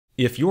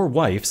If your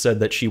wife said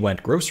that she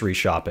went grocery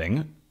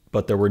shopping,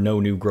 but there were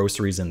no new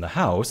groceries in the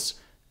house,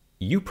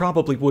 you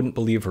probably wouldn't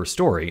believe her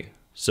story,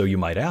 so you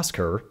might ask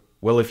her,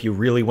 well, if you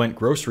really went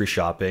grocery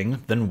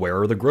shopping, then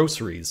where are the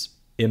groceries?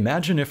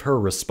 Imagine if her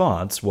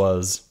response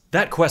was,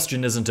 that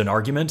question isn't an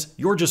argument,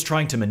 you're just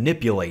trying to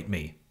manipulate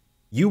me.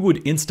 You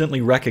would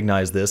instantly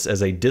recognize this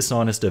as a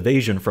dishonest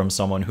evasion from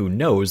someone who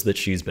knows that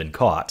she's been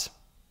caught.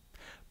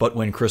 But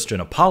when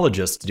Christian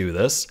apologists do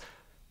this,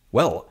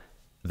 well,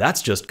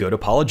 that's just good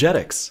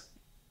apologetics.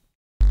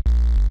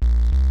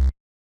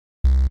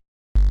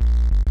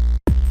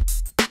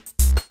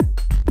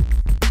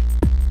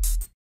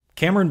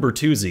 Cameron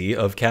Bertuzzi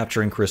of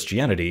Capturing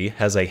Christianity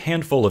has a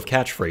handful of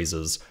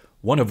catchphrases,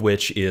 one of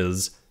which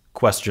is,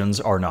 questions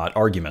are not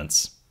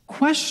arguments.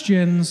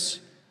 Questions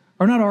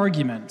are not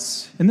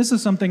arguments, and this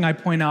is something I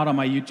point out on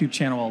my YouTube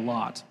channel a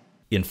lot.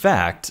 In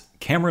fact,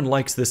 Cameron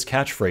likes this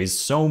catchphrase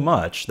so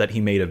much that he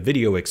made a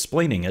video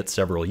explaining it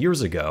several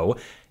years ago,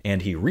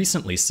 and he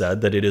recently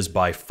said that it is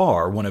by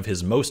far one of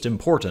his most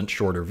important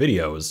shorter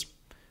videos.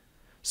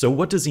 So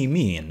what does he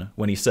mean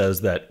when he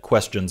says that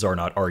questions are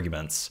not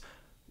arguments?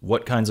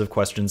 What kinds of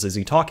questions is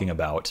he talking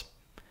about?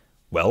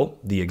 Well,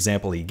 the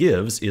example he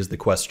gives is the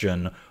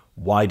question,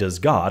 why does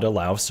God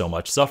allow so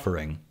much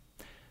suffering?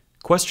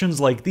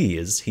 Questions like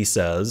these, he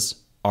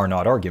says, are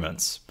not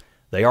arguments.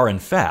 They are in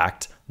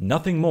fact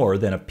nothing more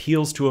than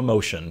appeals to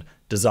emotion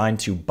designed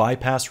to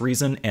bypass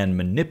reason and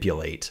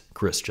manipulate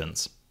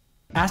Christians.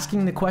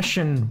 Asking the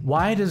question,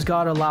 why does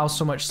God allow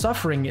so much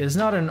suffering, is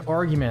not an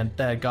argument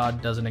that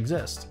God doesn't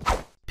exist.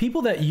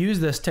 People that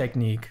use this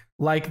technique,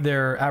 like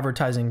their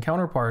advertising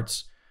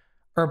counterparts,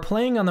 are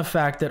playing on the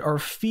fact that our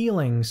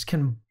feelings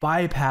can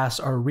bypass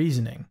our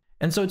reasoning.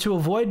 And so to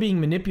avoid being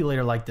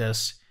manipulated like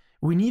this,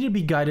 we need to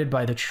be guided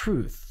by the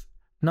truth,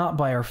 not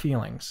by our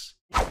feelings.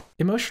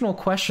 Emotional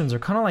questions are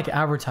kind of like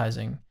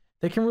advertising.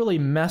 They can really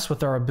mess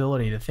with our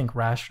ability to think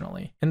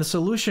rationally. And the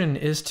solution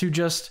is to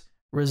just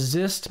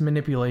resist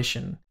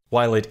manipulation.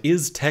 While it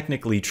is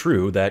technically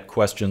true that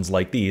questions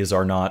like these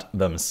are not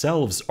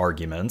themselves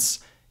arguments,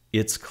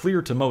 it's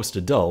clear to most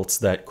adults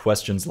that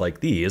questions like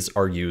these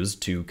are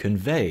used to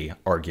convey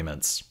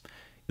arguments.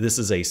 This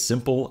is a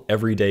simple,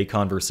 everyday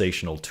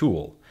conversational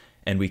tool,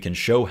 and we can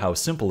show how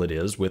simple it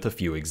is with a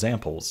few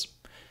examples.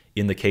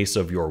 In the case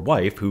of your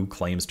wife who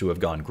claims to have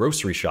gone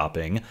grocery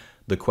shopping,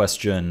 the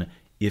question,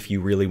 if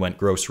you really went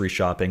grocery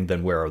shopping,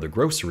 then where are the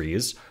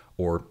groceries?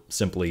 Or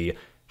simply,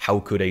 how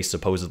could a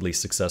supposedly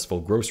successful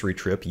grocery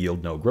trip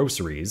yield no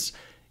groceries?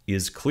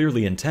 Is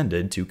clearly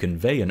intended to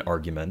convey an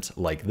argument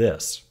like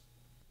this.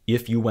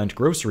 If you went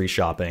grocery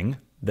shopping,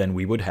 then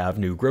we would have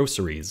new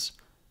groceries.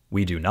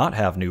 We do not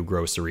have new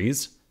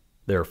groceries,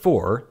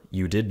 therefore,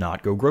 you did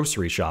not go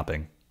grocery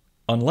shopping.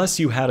 Unless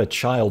you had a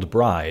child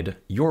bride,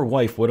 your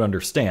wife would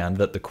understand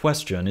that the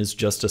question is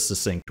just a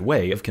succinct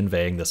way of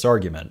conveying this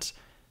argument.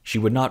 She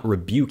would not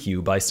rebuke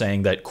you by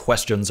saying that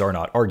questions are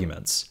not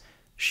arguments.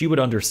 She would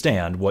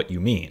understand what you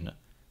mean.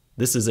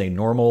 This is a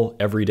normal,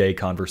 everyday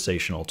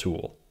conversational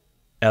tool.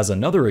 As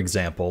another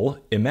example,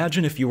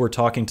 imagine if you were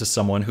talking to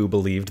someone who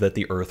believed that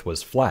the Earth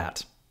was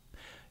flat.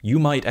 You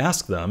might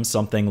ask them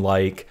something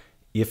like,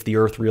 if the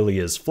Earth really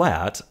is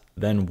flat,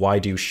 then why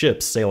do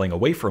ships sailing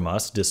away from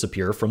us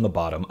disappear from the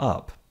bottom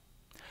up?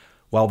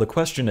 While the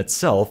question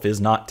itself is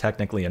not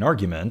technically an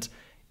argument,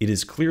 it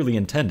is clearly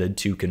intended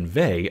to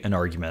convey an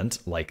argument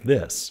like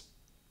this.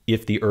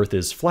 If the Earth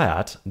is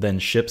flat, then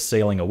ships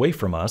sailing away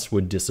from us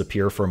would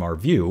disappear from our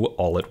view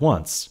all at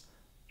once.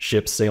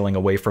 Ships sailing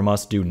away from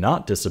us do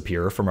not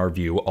disappear from our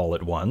view all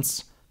at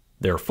once.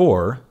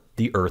 Therefore,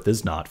 the Earth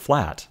is not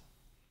flat.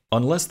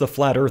 Unless the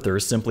flat earther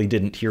simply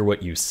didn't hear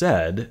what you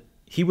said,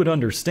 he would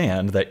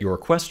understand that your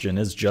question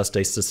is just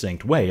a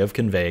succinct way of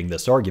conveying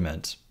this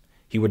argument.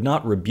 He would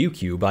not rebuke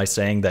you by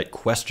saying that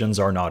questions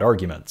are not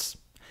arguments.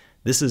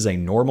 This is a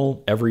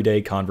normal,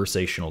 everyday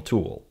conversational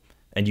tool,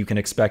 and you can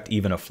expect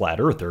even a flat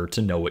earther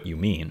to know what you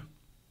mean.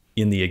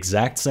 In the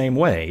exact same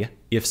way,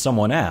 if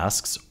someone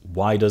asks,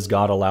 why does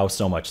God allow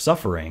so much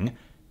suffering?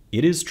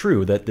 It is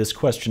true that this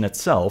question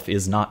itself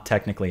is not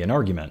technically an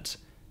argument,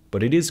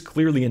 but it is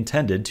clearly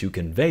intended to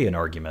convey an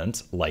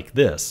argument like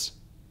this.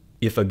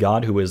 If a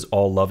God who is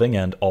all-loving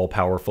and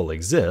all-powerful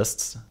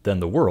exists,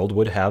 then the world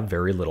would have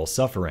very little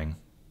suffering.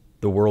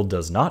 The world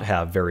does not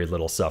have very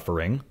little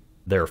suffering,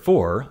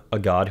 therefore, a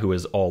God who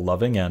is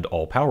all-loving and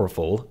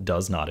all-powerful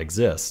does not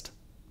exist.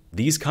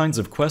 These kinds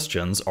of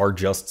questions are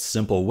just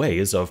simple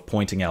ways of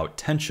pointing out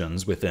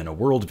tensions within a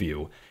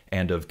worldview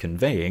and of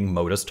conveying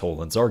modus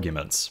tollens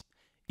arguments.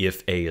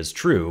 If A is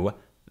true,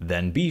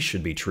 then B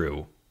should be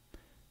true.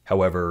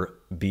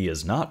 However, B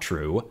is not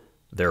true,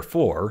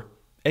 therefore,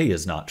 A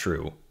is not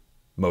true.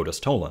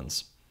 Modus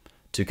tollens.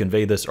 To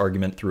convey this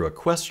argument through a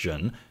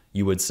question,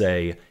 you would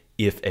say,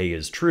 if A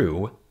is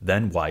true,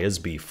 then why is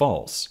B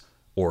false?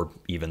 Or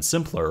even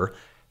simpler,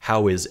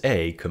 how is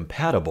A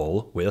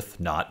compatible with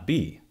not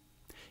B?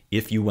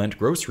 If you went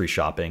grocery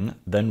shopping,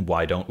 then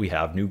why don't we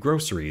have new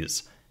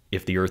groceries?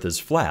 If the Earth is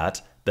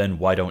flat, then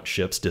why don't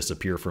ships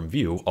disappear from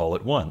view all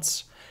at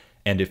once?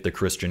 And if the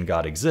Christian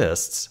God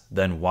exists,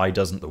 then why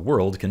doesn't the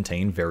world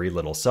contain very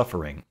little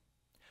suffering?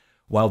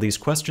 While these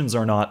questions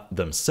are not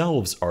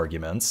themselves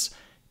arguments,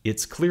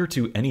 it's clear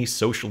to any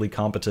socially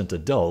competent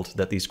adult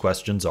that these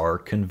questions are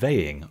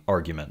conveying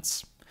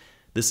arguments.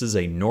 This is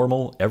a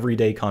normal,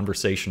 everyday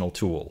conversational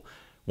tool,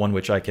 one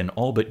which I can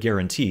all but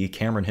guarantee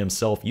Cameron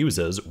himself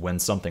uses when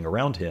something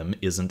around him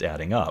isn't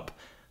adding up,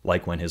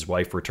 like when his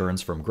wife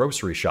returns from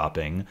grocery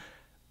shopping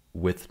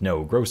with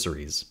no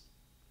groceries.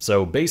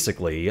 So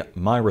basically,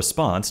 my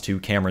response to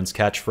Cameron's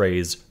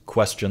catchphrase,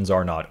 "questions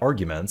are not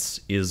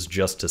arguments," is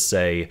just to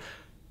say,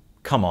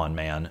 come on,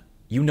 man,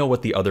 you know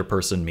what the other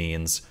person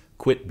means,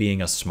 quit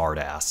being a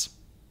smartass.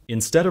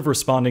 Instead of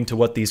responding to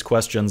what these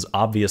questions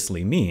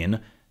obviously mean,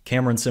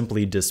 Cameron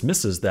simply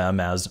dismisses them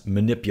as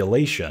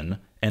manipulation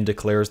and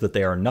declares that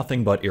they are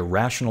nothing but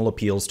irrational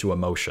appeals to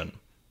emotion.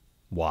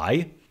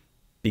 Why?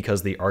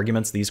 Because the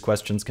arguments these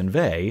questions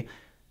convey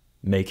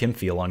make him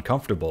feel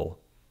uncomfortable.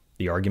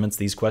 The arguments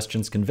these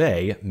questions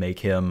convey make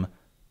him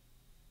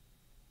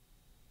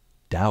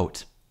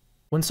doubt.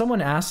 When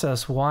someone asks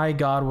us why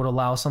God would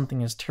allow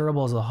something as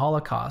terrible as the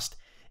Holocaust,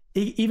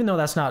 even though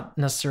that's not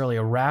necessarily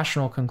a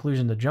rational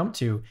conclusion to jump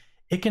to,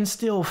 it can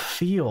still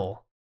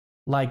feel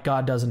like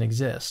God doesn't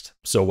exist.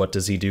 So what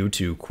does he do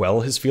to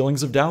quell his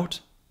feelings of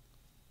doubt?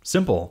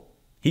 Simple.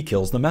 He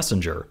kills the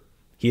messenger.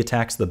 He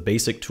attacks the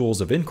basic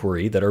tools of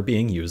inquiry that are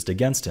being used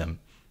against him.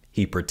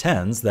 He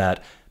pretends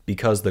that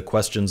because the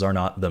questions are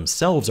not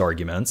themselves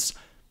arguments,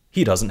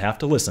 he doesn't have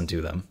to listen to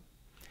them.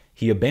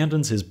 He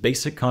abandons his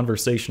basic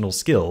conversational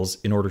skills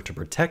in order to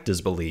protect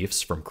his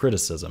beliefs from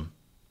criticism.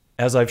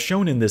 As I've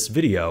shown in this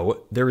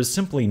video, there is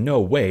simply no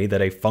way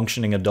that a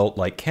functioning adult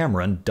like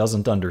Cameron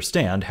doesn't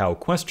understand how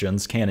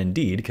questions can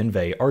indeed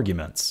convey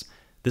arguments.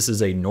 This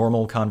is a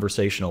normal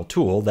conversational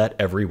tool that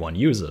everyone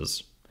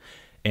uses.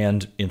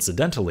 And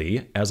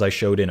incidentally, as I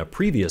showed in a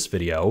previous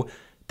video,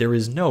 there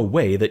is no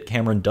way that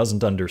Cameron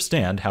doesn't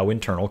understand how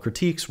internal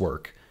critiques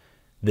work.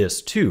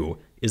 This, too,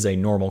 is a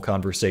normal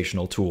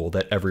conversational tool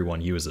that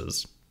everyone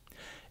uses.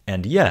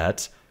 And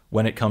yet,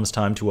 when it comes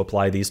time to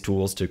apply these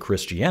tools to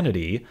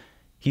Christianity,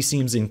 he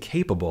seems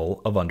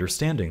incapable of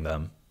understanding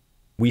them.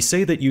 We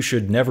say that you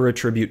should never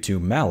attribute to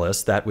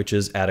malice that which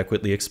is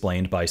adequately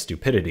explained by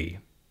stupidity.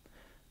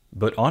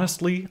 But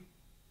honestly,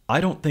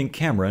 I don't think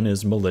Cameron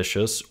is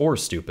malicious or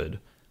stupid.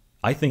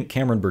 I think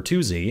Cameron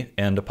Bertuzzi,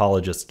 and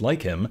apologists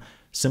like him,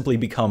 simply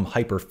become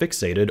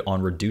hyperfixated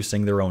on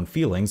reducing their own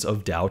feelings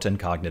of doubt and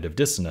cognitive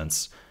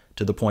dissonance,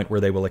 to the point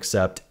where they will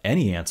accept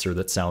any answer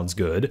that sounds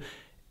good,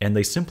 and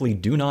they simply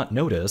do not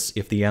notice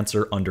if the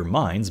answer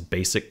undermines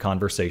basic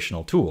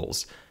conversational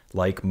tools,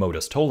 like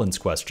modus tollens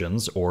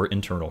questions or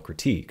internal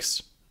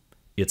critiques.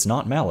 It's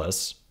not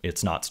malice,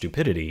 it's not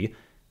stupidity,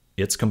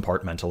 it's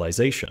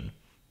compartmentalization.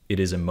 It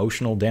is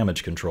emotional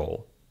damage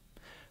control.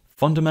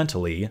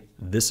 Fundamentally,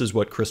 this is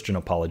what Christian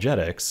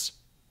apologetics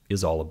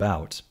is all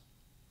about.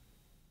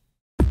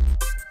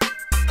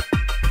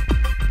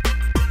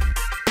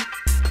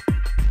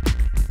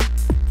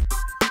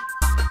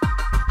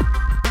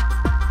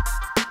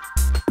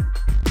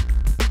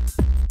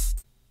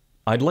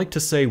 I'd like to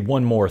say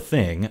one more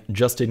thing,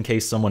 just in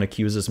case someone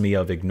accuses me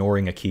of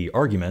ignoring a key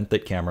argument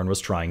that Cameron was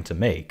trying to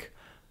make.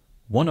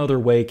 One other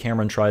way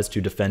Cameron tries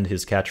to defend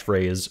his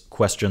catchphrase,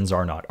 "questions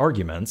are not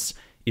arguments,"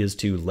 is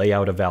to lay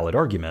out a valid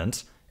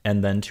argument,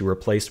 and then to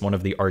replace one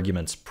of the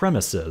argument's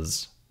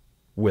premises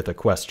with a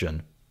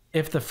question.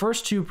 If the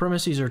first two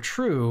premises are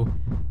true,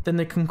 then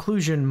the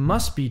conclusion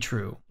must be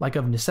true, like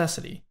of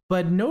necessity.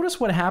 But notice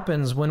what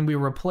happens when we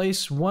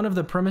replace one of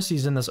the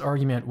premises in this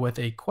argument with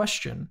a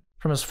question.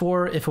 Premise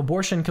 4, if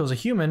abortion kills a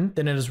human,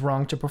 then it is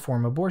wrong to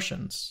perform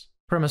abortions.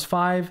 Premise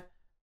 5,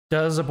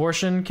 does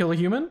abortion kill a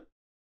human?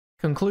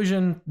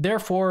 Conclusion,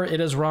 therefore it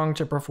is wrong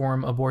to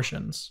perform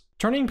abortions.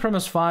 Turning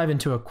premise 5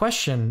 into a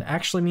question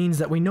actually means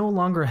that we no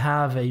longer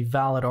have a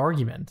valid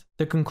argument.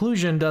 The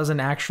conclusion doesn't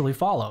actually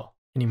follow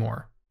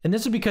anymore. And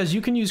this is because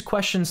you can use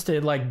questions to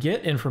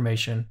get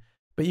information,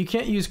 but you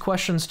can't use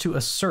questions to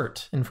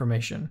assert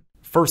information.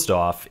 First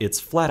off, it's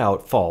flat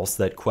out false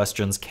that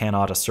questions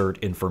cannot assert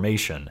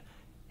information.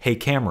 Hey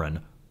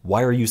Cameron,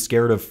 why are you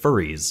scared of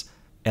furries?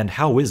 And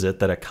how is it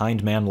that a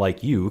kind man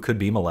like you could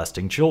be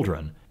molesting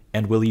children?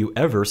 And will you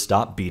ever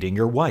stop beating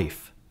your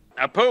wife?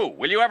 Apu,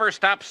 will you ever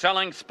stop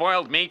selling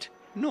spoiled meat?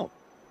 No.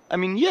 I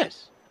mean,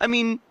 yes. I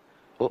mean,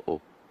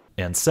 uh-oh.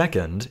 And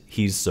second,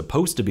 he's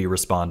supposed to be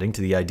responding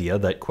to the idea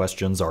that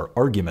questions are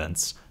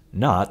arguments,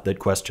 not that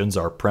questions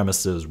are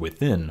premises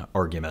within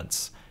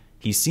arguments.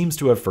 He seems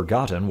to have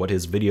forgotten what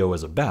his video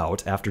is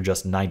about after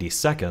just 90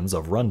 seconds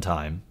of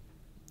runtime.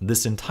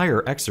 This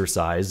entire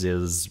exercise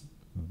is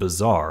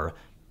bizarre,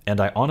 and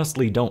I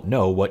honestly don't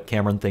know what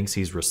Cameron thinks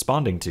he's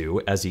responding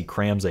to as he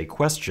crams a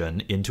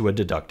question into a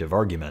deductive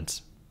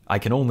argument. I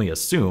can only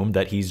assume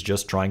that he's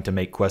just trying to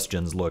make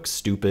questions look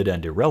stupid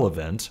and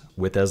irrelevant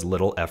with as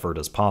little effort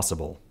as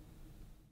possible.